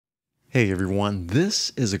Hey everyone,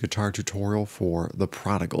 this is a guitar tutorial for The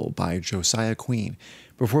Prodigal by Josiah Queen.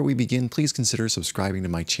 Before we begin, please consider subscribing to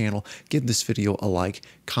my channel, give this video a like,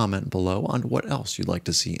 comment below on what else you'd like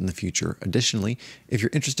to see in the future. Additionally, if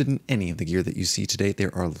you're interested in any of the gear that you see today,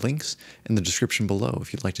 there are links in the description below.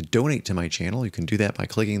 If you'd like to donate to my channel, you can do that by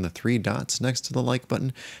clicking the three dots next to the like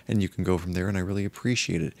button, and you can go from there, and I really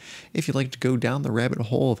appreciate it. If you'd like to go down the rabbit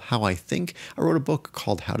hole of how I think, I wrote a book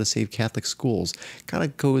called How to Save Catholic Schools. Kind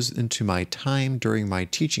of goes into my time during my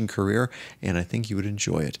teaching career, and I think you would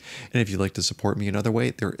enjoy it. And if you'd like to support me another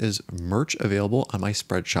way, there is merch available on my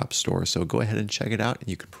Spreadshop store, so go ahead and check it out, and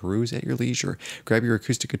you can peruse at your leisure. Grab your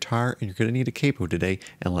acoustic guitar, and you're going to need a capo today,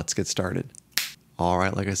 and let's get started. All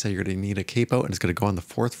right, like I said, you're going to need a capo, and it's going to go on the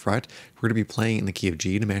 4th fret. We're going to be playing in the key of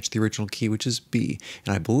G to match the original key, which is B.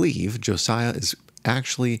 And I believe Josiah is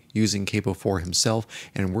actually using capo 4 himself,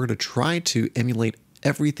 and we're going to try to emulate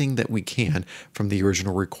everything that we can from the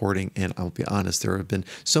original recording. And I'll be honest, there have been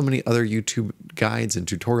so many other YouTube guides and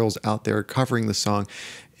tutorials out there covering the song,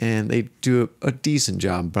 and they do a decent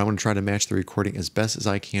job, but I'm going to try to match the recording as best as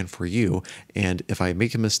I can for you. And if I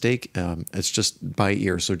make a mistake, it's just by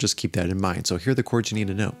ear, so just keep that in mind. So here are the chords you need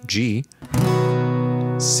to know: G,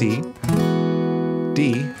 C,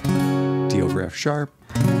 D, D over F sharp,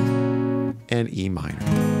 and E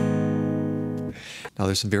minor. Now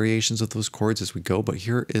there's some variations of those chords as we go, but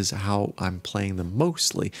here is how I'm playing them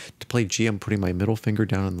mostly. To play G, I'm putting my middle finger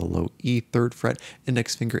down on the low E, 3rd fret,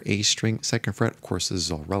 index finger A string, 2nd fret. Of course, this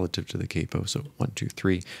is all relative to the capo, so 1, 2,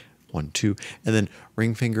 3, 1, 2, and then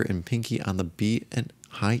ring finger and pinky on the B and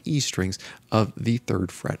high E strings of the 3rd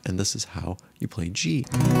fret, and this is how you play G.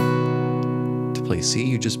 To play C,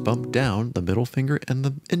 you just bump down the middle finger and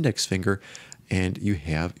the index finger, and you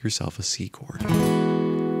have yourself a C chord.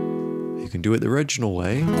 You can do it the original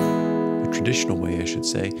way, the traditional way I should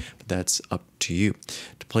say, but that's up to you.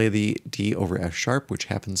 To play the D over F sharp, which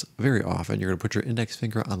happens very often, you're going to put your index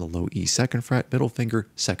finger on the low E 2nd fret, middle finger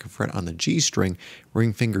 2nd fret on the G string,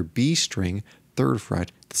 ring finger B string 3rd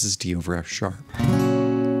fret. This is D over F sharp.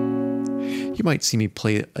 You might see me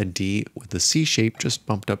play a D with the C shape just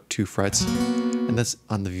bumped up 2 frets, and that's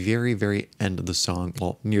on the very, very end of the song,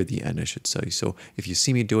 well, near the end I should say. So if you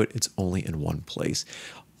see me do it, it's only in one place.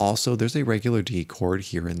 Also, there's a regular D chord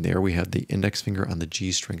here and there. We have the index finger on the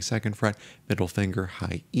G string 2nd fret, middle finger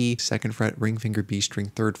high E 2nd fret, ring finger B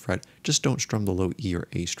string 3rd fret. Just don't strum the low E or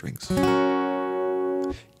A strings.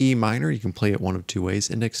 E minor, you can play it one of two ways.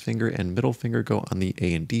 Index finger and middle finger go on the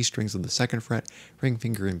A and D strings of the 2nd fret. Ring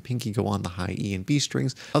finger and pinky go on the high E and B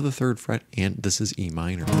strings of the 3rd fret, and this is E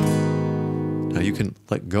minor. Now you can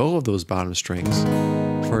let go of those bottom strings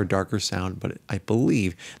for a darker sound, but I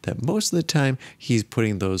believe that most of the time he's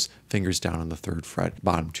putting those fingers down on the 3rd fret,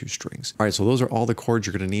 bottom 2 strings. All right, so those are all the chords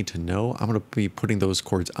you're going to need to know. I'm going to be putting those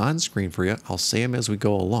chords on screen for you. I'll say them as we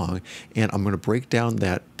go along, and I'm going to break down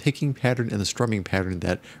that picking pattern and the strumming pattern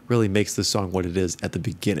that really makes the song what it is at the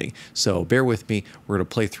beginning. So bear with me. We're going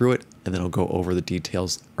to play through it, and then I'll go over the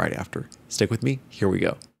details right after. Stick with me. Here we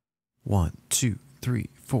go. 1, 2, 3,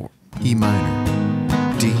 4. E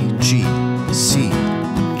minor, D, G, C,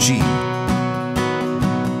 G.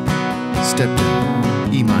 Step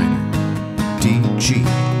down, E minor, D, G,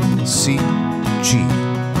 C, G.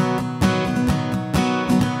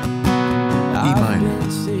 E minor,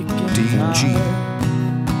 D, G.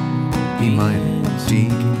 E minor, D,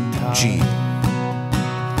 G.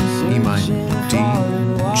 E minor, D,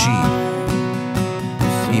 G.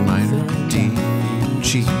 E minor, D,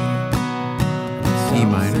 G. E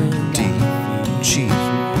minor, D, G. G.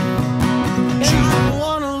 I don't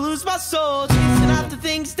wanna lose my soul chasing after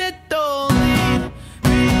things that don't lead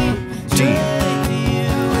me D,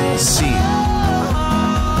 C,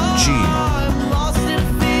 G,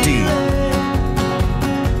 D.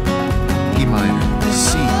 E minor,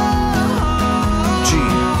 C, G,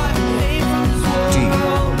 D.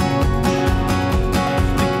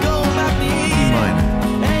 E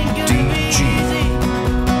minor, D, G.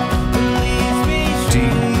 D,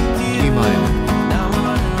 E minor,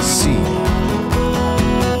 C, D,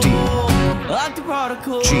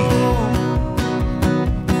 G.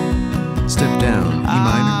 Step down, E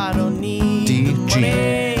minor, D, G.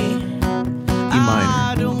 E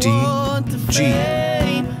minor, D, G.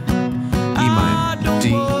 E minor, D,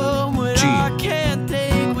 G.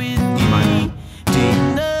 E minor, D,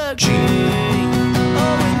 G.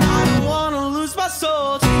 I don't wanna lose my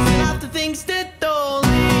soul chasing after things that don't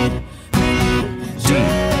lead me D,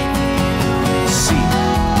 C,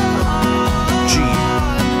 G,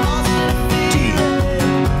 D.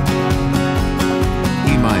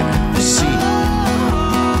 E minor, C,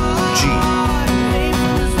 G,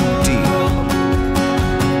 D.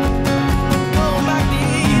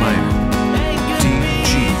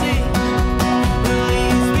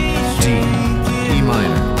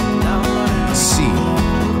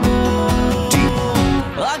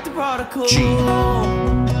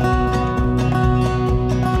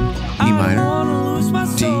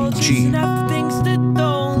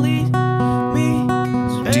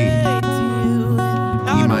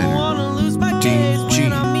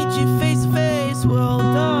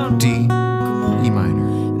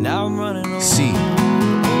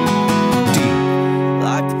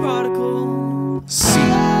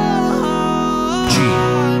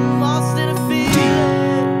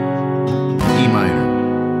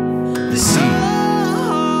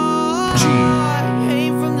 I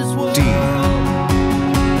hate from this world. D, E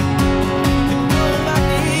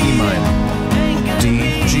minor, D,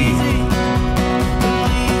 G,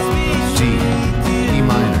 D, E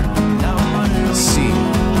minor, C,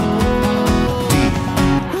 D,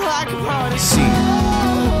 C,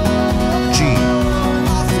 G,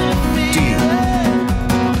 D,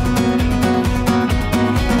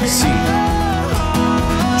 C,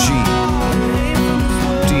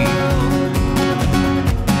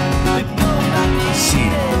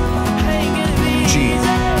 G, D, C,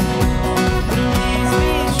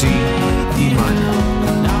 G, D, E minor,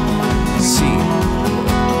 C,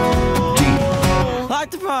 D. Like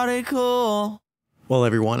the prodigal. Well,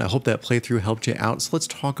 everyone, I hope that playthrough helped you out. So let's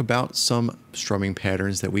talk about some strumming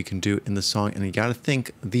patterns that we can do in the song. And you got to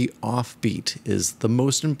think the offbeat is the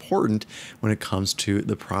most important when it comes to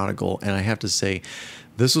The Prodigal. And I have to say,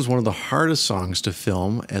 this was one of the hardest songs to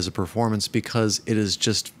film as a performance because it is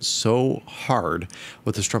just so hard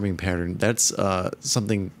with the strumming pattern. That's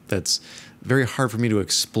something that's very hard for me to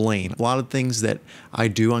explain. A lot of things that I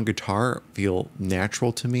do on guitar feel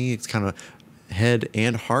natural to me. It's kind of head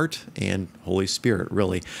and heart and Holy Spirit,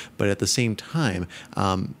 really. But at the same time,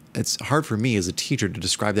 it's hard for me as a teacher to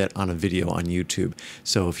describe that on a video on YouTube.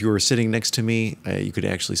 So if you were sitting next to me, you could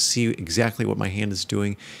actually see exactly what my hand is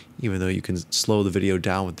doing, even though you can slow the video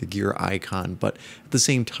down with the gear icon. But at the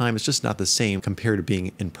same time, it's just not the same compared to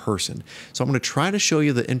being in person. So I'm going to try to show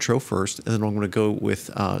you the intro first, and then I'm going to go with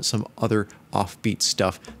some other offbeat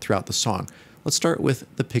stuff throughout the song. Let's start with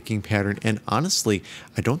the picking pattern. And honestly,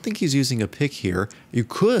 I don't think he's using a pick here. You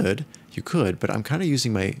could, but I'm kind of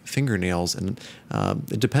using my fingernails, and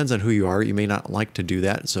it depends on who you are. You may not like to do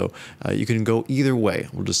that, so you can go either way.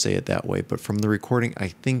 We'll just say it that way. But from the recording, I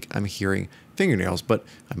think I'm hearing fingernails, but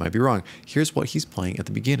I might be wrong. Here's what he's playing at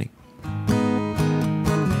the beginning.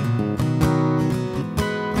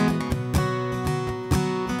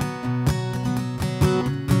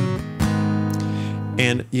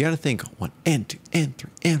 And you got to think 1 and 2 and 3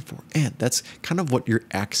 and 4 and. That's kind of what you're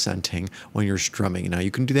accenting when you're strumming. Now you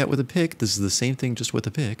can do that with a pick. This is the same thing, just with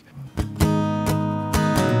a pick.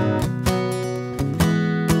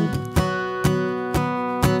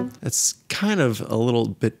 It's kind of a little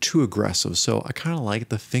bit too aggressive, so I kind of like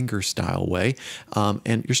the finger style way.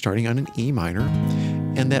 And you're starting on an E minor,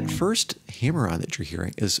 and that first hammer on that you're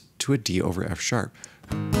hearing is to a D over F sharp.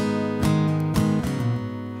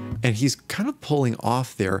 And he's kind of pulling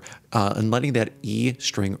off there and letting that E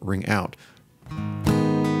string ring out.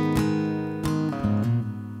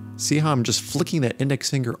 See how I'm just flicking that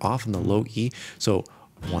index finger off in the low E? So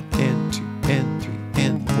 1 and 2 and 3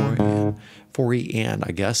 and 4 and 4 E and,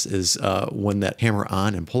 I guess, is when that hammer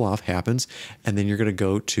on and pull off happens. And then you're going to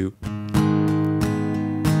go to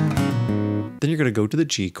the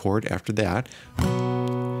G chord after that,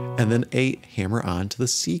 and then a hammer on to the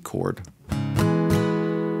C chord,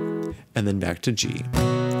 and then back to G.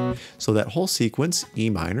 So that whole sequence, E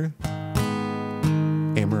minor,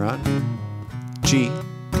 hammer on, G,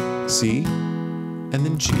 C, and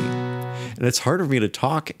then G. And it's hard for me to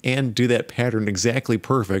talk and do that pattern exactly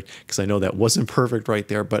perfect because I know that wasn't perfect right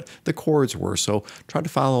there, but the chords were. So try to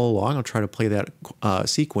follow along. I'll try to play that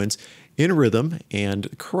sequence in rhythm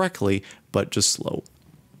and correctly, but just slow.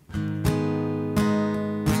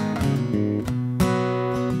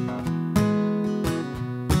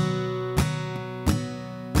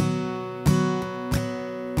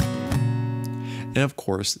 And of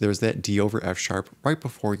course, there's that D over F sharp right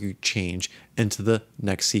before you change into the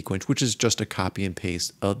next sequence, which is just a copy and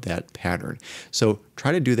paste of that pattern. So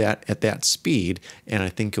try to do that at that speed, and I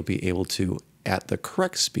think you'll be able to at the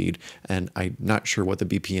correct speed. And I'm not sure what the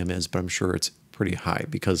BPM is, but I'm sure it's pretty high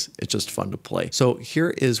because it's just fun to play. So here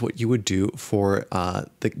is what you would do for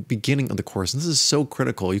the beginning of the chorus. And this is so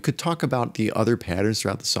critical. You could talk about the other patterns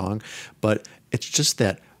throughout the song, but it's just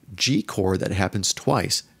that G chord that happens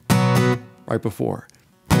twice right before.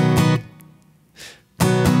 And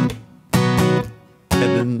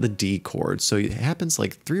then the D chord. So it happens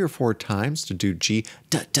like 3 or 4 times to do G,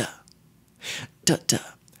 da, da, da, da.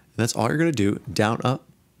 And that's all you're going to do. Down, up,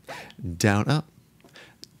 down, up,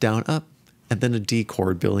 down, up, and then a D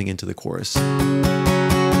chord building into the chorus.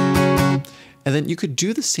 And then you could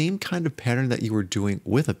do the same kind of pattern that you were doing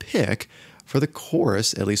with a pick for the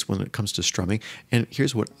chorus, at least when it comes to strumming. And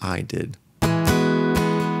here's what I did.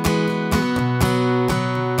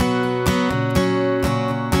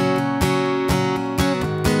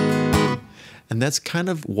 And that's kind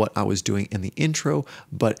of what I was doing in the intro,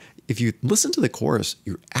 but if you listen to the chorus,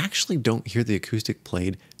 you actually don't hear the acoustic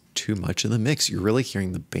played too much in the mix. You're really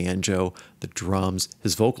hearing the banjo, the drums,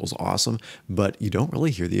 his vocals awesome, but you don't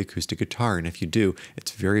really hear the acoustic guitar. And if you do,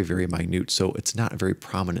 it's very, very minute. So it's not a very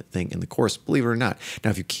prominent thing in the chorus, believe it or not.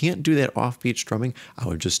 Now, if you can't do that offbeat strumming, I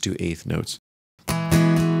would just do eighth notes.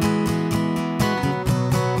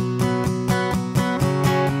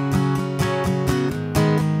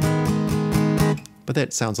 But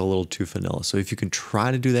that sounds a little too vanilla. So if you can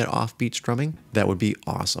try to do that offbeat strumming, that would be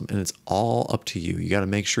awesome. And it's all up to you. You got to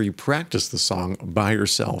make sure you practice the song by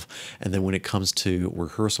yourself. And then when it comes to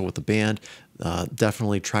rehearsal with the band,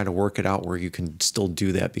 definitely try to work it out where you can still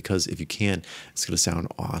do that, because if you can, it's going to sound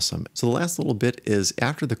awesome. So the last little bit is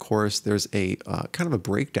after the chorus, there's a kind of a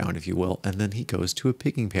breakdown, if you will, and then he goes to a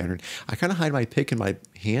picking pattern. I kind of hide my pick in my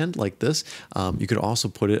hand like this. You could also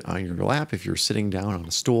put it on your lap if you're sitting down on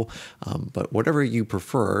a stool, but whatever you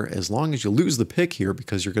prefer, as long as you lose the pick here,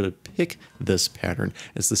 because you're going to pick this pattern.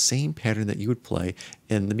 It's the same pattern that you would play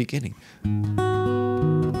in the beginning.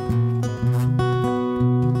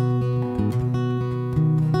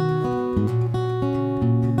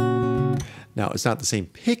 Now, it's not the same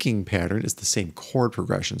picking pattern, it's the same chord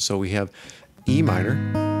progression. So we have E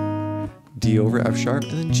minor, D over F sharp,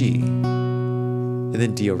 and then G, and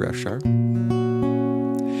then D over F sharp.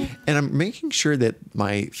 And I'm making sure that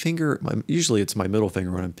my finger, usually it's my middle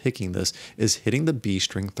finger when I'm picking this, is hitting the B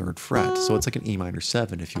string 3rd fret. So it's like an E minor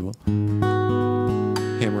 7, if you will.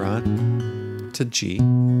 Hammer on to G,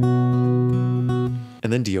 and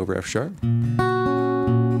then D over F sharp.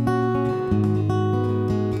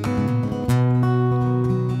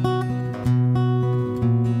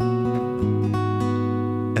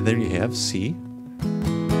 And then you have C,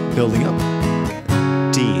 building up,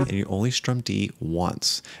 D, and you only strum D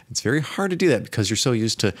once. It's very hard to do that because you're so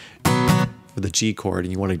used to for the G chord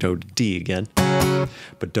and you want to go to D again,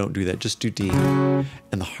 but don't do that, just do D. And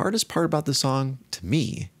the hardest part about the song, to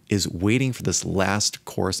me, is waiting for this last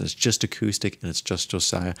chorus, and it's just acoustic, and it's just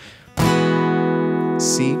Josiah.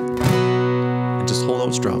 C, and just hold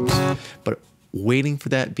those drums. But waiting for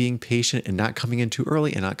that, being patient, and not coming in too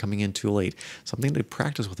early and not coming in too late. Something to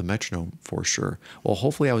practice with a metronome for sure. Well,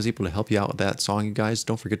 hopefully I was able to help you out with that song, you guys.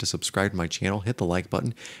 Don't forget to subscribe to my channel, hit the like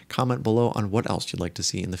button, comment below on what else you'd like to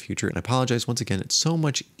see in the future. And I apologize once again, it's so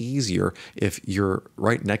much easier if you're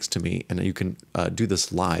right next to me and you can do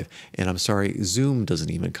this live. And I'm sorry, Zoom doesn't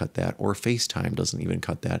even cut that, or FaceTime doesn't even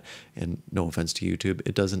cut that. And no offense to YouTube,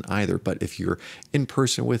 it doesn't either. But if you're in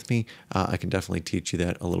person with me, I can definitely teach you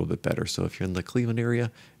that a little bit better. So if you're in the Cleveland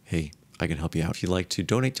area, hey, I can help you out. If you'd like to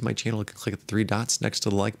donate to my channel, you can click the 3 dots next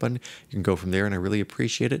to the like button. You can go from there, and I really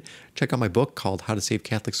appreciate it. Check out my book called How to Save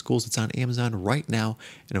Catholic Schools. It's on Amazon right now.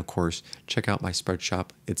 And of course, check out my spread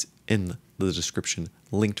shop. It's in the description,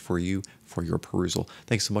 linked for you for your perusal.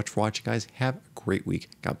 Thanks so much for watching, guys. Have a great week.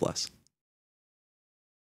 God bless.